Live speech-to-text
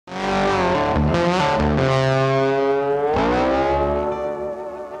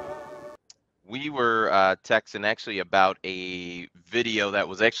text and actually about a video that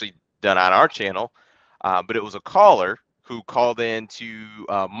was actually done on our channel, but it was a caller who called in to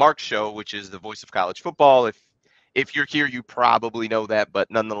Mark's show, which is the voice of college football. If you're here, you probably know that, but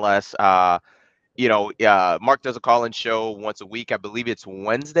nonetheless, Mark does a call-in show once a week. I believe it's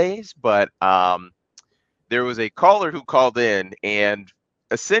Wednesdays, but there was a caller who called in, and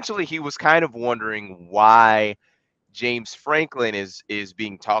essentially he was kind of wondering why James Franklin is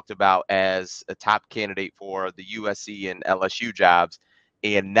being talked about as a top candidate for the USC and LSU jobs,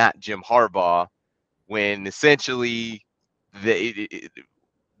 and not Jim Harbaugh, when essentially the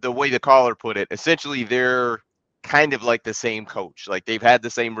way the caller put it, essentially they're kind of like the same coach. Like they've had the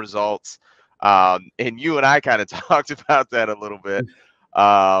same results. And you and I kind of talked about that a little bit.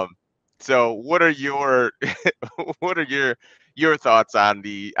 Um, so what are your what are your thoughts on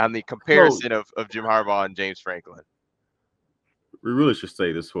the So comparison of Jim Harbaugh and James Franklin? we really should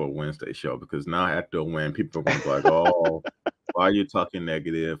say this for a Wednesday show because now after a win, people are going to be like, "Oh, why are you talking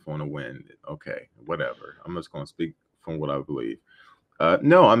negative on a win?" Okay, whatever. I'm just going to speak from what I believe.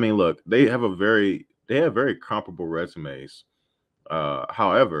 No, I mean, look, they have very comparable resumes.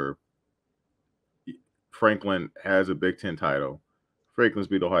 However, Franklin has a Big Ten title. Franklin's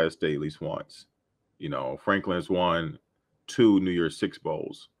beat Ohio State at least once. Franklin's won two New Year's Six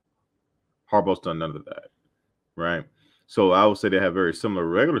bowls. Harbaugh's done none of that, right? So I would say they have very similar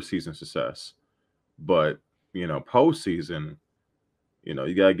regular season success, but postseason,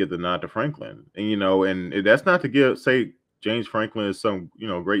 you gotta give the nod to Franklin, and that's not to say James Franklin is some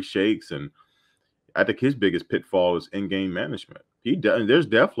great shakes, and I think his biggest pitfall is in-game management. There's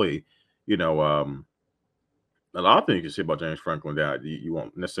definitely you know a lot of things you can say about James Franklin that you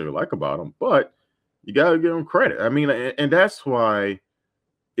won't necessarily like about him, but you gotta give him credit. I mean, and that's why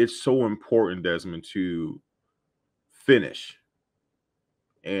it's so important, Desmond, to finish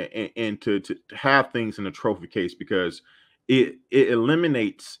and to have things in a trophy case because it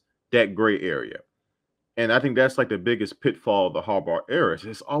eliminates that gray area. And I think that's like the biggest pitfall of the Harbaugh era.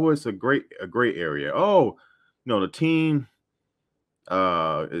 It's always a gray area. Oh, the team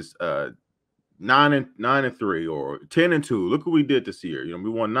is 9-3 or 10-2. Look what we did this year. We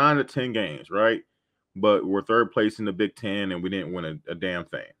won 9 of 10 games, right? But we're third place in the Big Ten and we didn't win a damn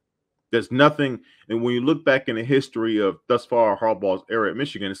thing. There's nothing. And when you look back in the history of thus far Harbaugh's era at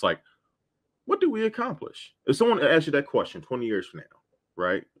Michigan, it's like, what did we accomplish? If someone asks you that question 20 years from now,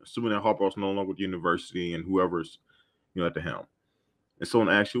 right? Assuming that Harbaugh's no longer with the university and whoever's at the helm, and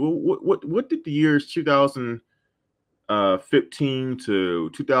someone asks you, well, what did the years 2015 to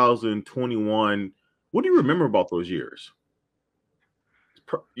 2021? What do you remember about those years?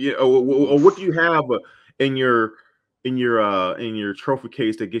 Or what do you have in your in your trophy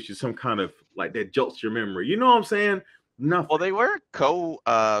case that gives you some kind of like that jolts your memory? You know what I'm saying? Nothing. Well, they were Stop,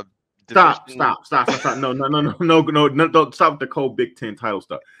 division. stop. No, don't stop with the cold Big Ten title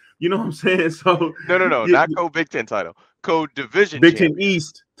stuff. You know what I'm saying? So No, not co-Big Ten title, co-division Big Ten champion.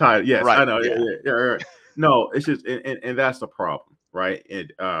 East title. Yes, I Right. know. Yeah. Yeah. Right. No, it's just and that's the problem, right?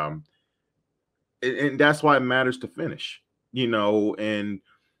 And that's why it matters to finish. And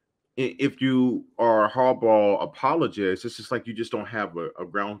if you are a Harbaugh apologist, it's just like you just don't have a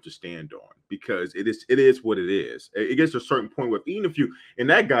ground to stand on because it is what it is. It gets to a certain point where even if you and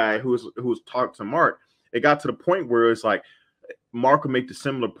that guy who was talking to Mark, it got to the point where it's like Mark would make the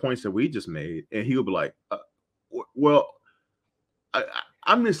similar points that we just made, and he would be like, "Well,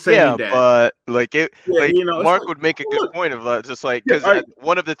 I'm just saying Yeah, that." but Yeah, it's Mark like, would make a good look, point of just like yeah, because I,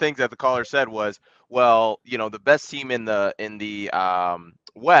 one of the things that the caller said was, well, the best team in the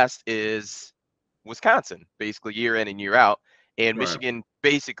West is Wisconsin, basically year in and year out, and right, Michigan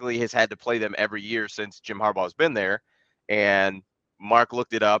basically has had to play them every year since Jim Harbaugh's been there, and Mark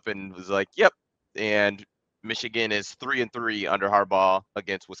looked it up and was like, yep, and Michigan is 3-3 under Harbaugh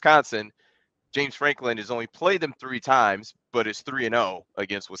against Wisconsin. James Franklin has only played them 3 times, but is 3-0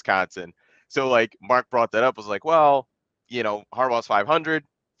 against Wisconsin. So like Mark brought that up, was like, well, Harbaugh's 500,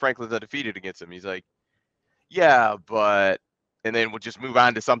 Franklin's undefeated against him. He's like, yeah, but, and then we'll just move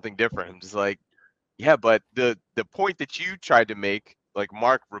on to something different. I'm just like, yeah, but the point that you tried to make, like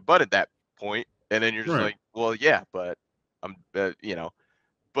Mark rebutted that point, and then you're just right. like, well, yeah, but I'm,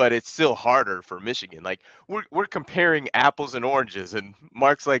 but it's still harder for Michigan. Like we're comparing apples and oranges, and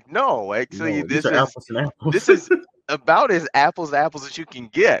Mark's like, no, actually, No, these this are is apples and apples. this is about as apples to apples as you can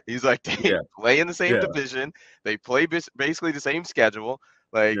get. He's like, they Yeah, play in the same yeah, division, they play basically the same schedule.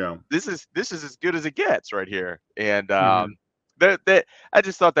 Like yeah. this is as good as it gets right here. And Hmm. that I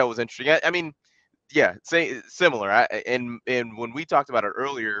just thought that was interesting. I mean, yeah, say similar. And when we talked about it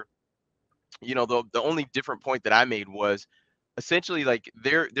earlier, the only different point that I made was essentially like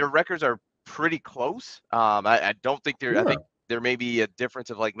their records are pretty close. I don't think there. I Yeah, think there may be a difference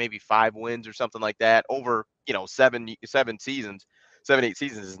of like maybe 5 wins or something like that over seven seasons, 7 8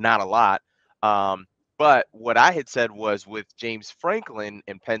 seasons is not a lot. Um, but what I had said was with James Franklin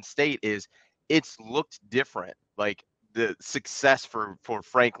and Penn State is it's looked different. Like the success for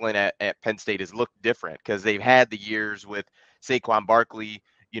Franklin at Penn State has looked different because they've had the years with Saquon Barkley,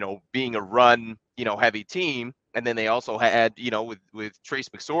 being a run, heavy team. And then they also had, with Trace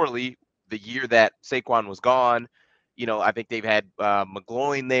McSorley, the year that Saquon was gone, I think they've had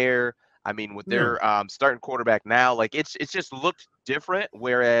McGloin there. I mean, with yeah, their starting quarterback now, like it's just looked different.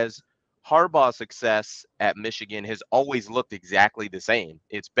 Whereas Harbaugh's success at Michigan has always looked exactly the same.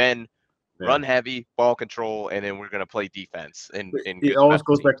 It's been yeah. run heavy, ball control, and then we're going to play defense and It good always special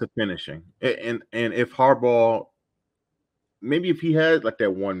goes back teams. to finishing. And if Harbaugh, maybe if he had like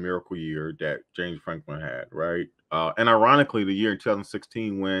that one miracle year that James Franklin had, right? And ironically, the year in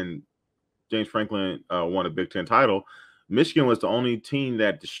 2016 when James Franklin won a Big Ten title, Michigan was the only team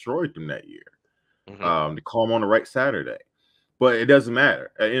that destroyed them that year. Hmm. They call them on the right Saturday, but it doesn't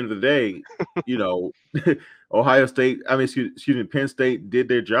matter. At the end of the day, you know, Ohio State, excuse me, Penn State did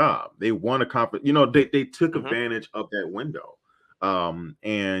their job. They won a conference. They took Hmm. advantage of that window. And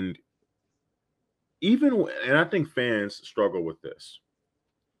and I think fans struggle with this,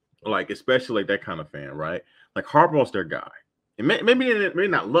 like especially like that kind of fan, right? Like Harbaugh's their guy. And maybe they may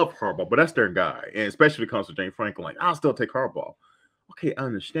not love Harbaugh, but that's their guy. And especially when it comes to James Franklin, like I'll still take Harbaugh. Okay, I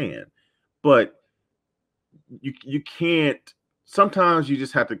understand, but you can't. Sometimes you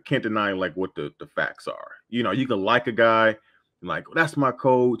just can't deny like what the facts are. You can like a guy, like that's my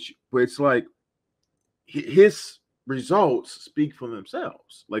coach, but it's like his results speak for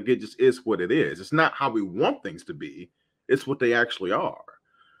themselves. Like it just is what it is. It's not how we want things to be. It's what they actually are.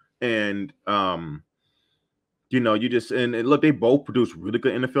 And you just and look, they both produce really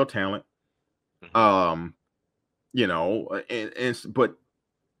good NFL talent. Hmm. Um, but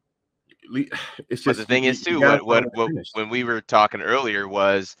it's But the just thing is you too, gotta what find that what finish. when we were talking earlier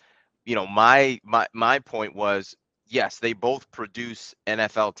was, my point was, yes, they both produce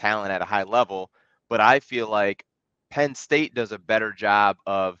NFL talent at a high level, but I feel like Penn State does a better job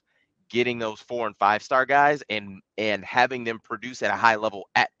of getting those 4 and 5 star guys and having them produce at a high level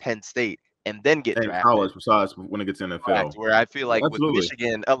at Penn State and then get And drafted. college, besides when it gets Correct. NFL. Where I feel like with Absolutely.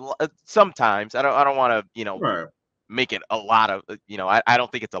 Michigan, sometimes I don't want to, Right. make it a lot of, I don't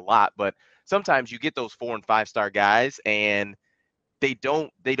think it's a lot, but sometimes you get those 4 and 5 star guys and they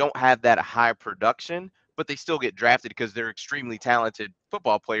don't have that high production, but they still get drafted because they're extremely talented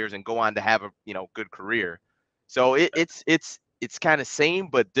football players and go on to have a good career. So it's kind of same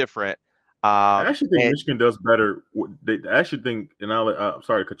but different. I actually think And Michigan does better. I actually think, and I'm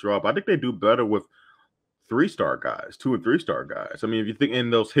sorry to cut you off. I think they do better with 3-star guys, 2 and 3-star guys. I mean, if you think in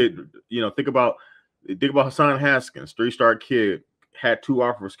those think about Hassan Haskins, 3-star kid, had 2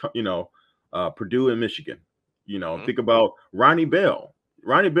 offers. Purdue and Michigan. mhm, Think about Ronnie Bell.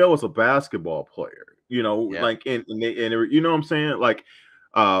 Ronnie Bell was a basketball player. yeah, Like you know what I'm saying, like.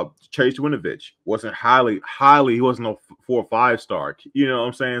 Chase Winovich wasn't highly. He wasn't no 4 or 5-star. You know what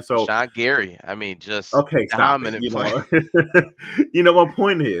I'm saying? So Rashawn Gary, I mean, just okay, stop it. dominant play. My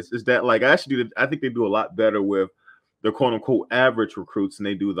point is that like I think they do a lot better with the quote unquote average recruits than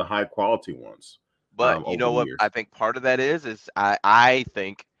they do the high quality ones But you over know the what years. I think part of that is I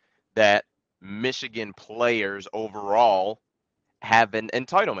think that Michigan players overall have an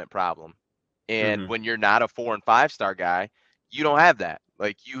entitlement problem. And Hmm. when you're not a 4 and 5 star guy, you don't have that.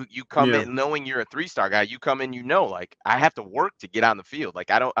 Like you come Yeah. in knowing you're a 3 star guy, you come in, like I have to work to get on the field. Like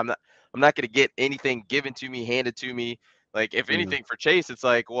I'm not gonna get anything given to me, handed to me. Like if Hmm. anything for Chase, it's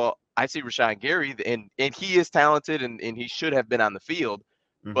like, well, I see Rashawn Gary and he is talented and he should have been on the field,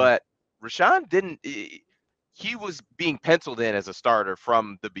 Hmm. but Rashawn didn't. He was being penciled in as a starter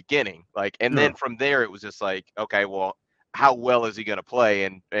from the beginning. Like, and Yeah. then from there, it was just like, okay, well, how well is he going to play,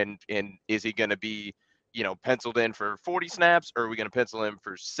 and is he going to be, penciled in for 40 snaps, or are we going to pencil him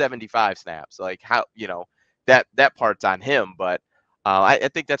for 75 snaps? Like, how, that part's on him, but I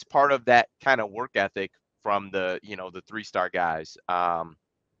think that's part of that kind of work ethic from the 3 star guys.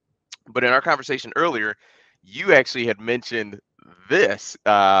 But in our conversation earlier, you actually had mentioned this,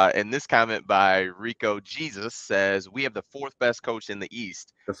 and this comment by Rico Jesus says we have the 4th best coach in the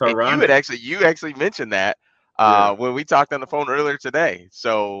East, That's and ironic. you actually mentioned that Yeah. when we talked on the phone earlier today.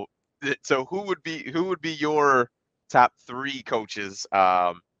 So who would be your top 3 coaches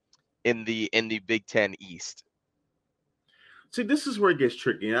in the Big Ten East? See, this is where it gets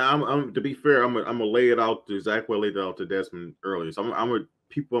tricky. I'm to be fair, I'm gonna lay it out to exactly what I laid it out to Desmond earlier. So I'm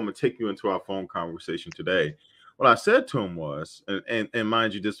gonna take you into our phone conversation today. what I said to him was, and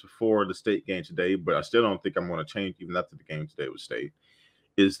mind you, this before the state game today, but I still don't think I'm going to change even after the game today with state,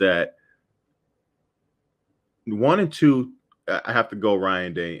 is that 1 and 2, I have to go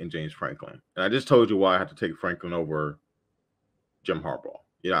Ryan Day and James Franklin. And I just told you why I have to take Franklin over Jim Harbaugh.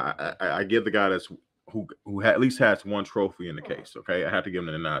 I give the guy who at least has one trophy in the case. Okay, I have to give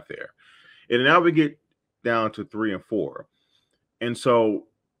him the nod there. And now we get down to 3 and 4, and so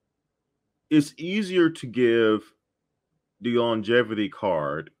it's easier to give the longevity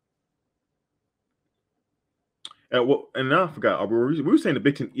card. And now I forgot. We were saying the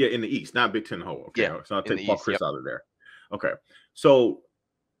Big Ten, in the East, not Big Ten whole. Okay, Yeah, so I'll take the Paul East, Chris yep. out of there. Okay, so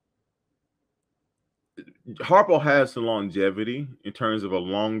Harbaugh has the longevity in terms of a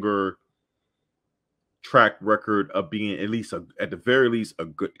longer track record of being at the very least a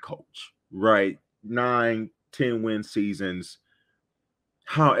good coach, right? 9, 10 win seasons.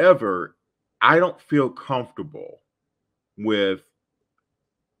 However, I don't feel comfortable with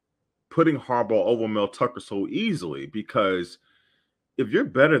putting Harbaugh over Mel Tucker so easily, because if you're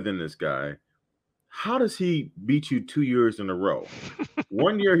better than this guy, how does he beat you 2 years in a row?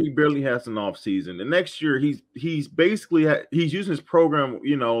 1 year he barely has an off season. The next year he's basically he's using his program,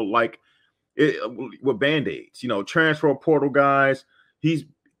 like with band-aids, transfer portal guys. He's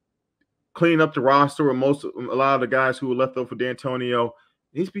cleaning up the roster with a lot of the guys who were left over for D'Antonio.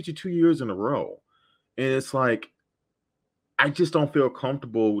 He's beat you 2 years in a row. And it's like, I just don't feel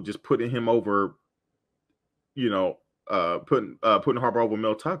comfortable just putting him over, putting Harbaugh over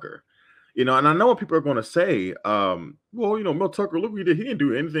Mel Tucker. And I know what people are going to say. Mel Tucker, look what he did. He didn't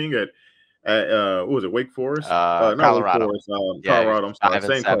do anything at what was it, Wake Forest? Not Wake Colorado. Forest, Yeah, he was Colorado. I'm sorry, 5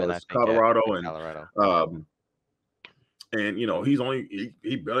 and same 7, I place, think, Colorado, at and Colorado. he's only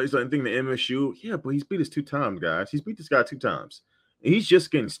he barely done anything to MSU. Yeah, but he's beat us 2 times, guys. He's beat this guy 2 times. And he's just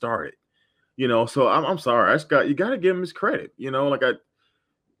getting started. So I'm sorry. You got to give him his credit. And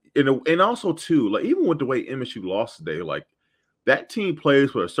also too, like, even with the way MSU lost today, like, that team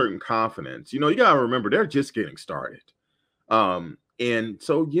plays with a certain confidence. You got to remember they're just getting started. And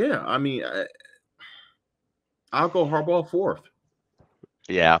so, yeah, I mean, I'll go Harbaugh 4th.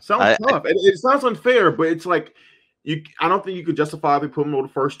 Yeah. Sounds tough. It sounds unfair, but it's like, I don't think you could justifiably put him over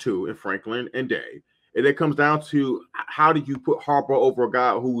the first 2 in Franklin and Day. And it comes down to, how do you put Harbaugh over a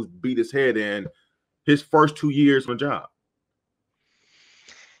guy who's beat his head in his first 2 years on the job?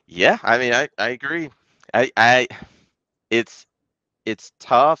 Yeah, I mean, I agree. It's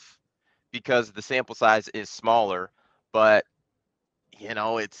tough because the sample size is smaller, but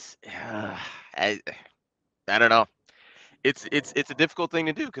it's I don't know. It's a difficult thing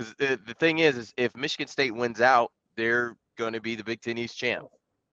to do, because the thing is if Michigan State wins out, they're going to be the Big Ten East champ.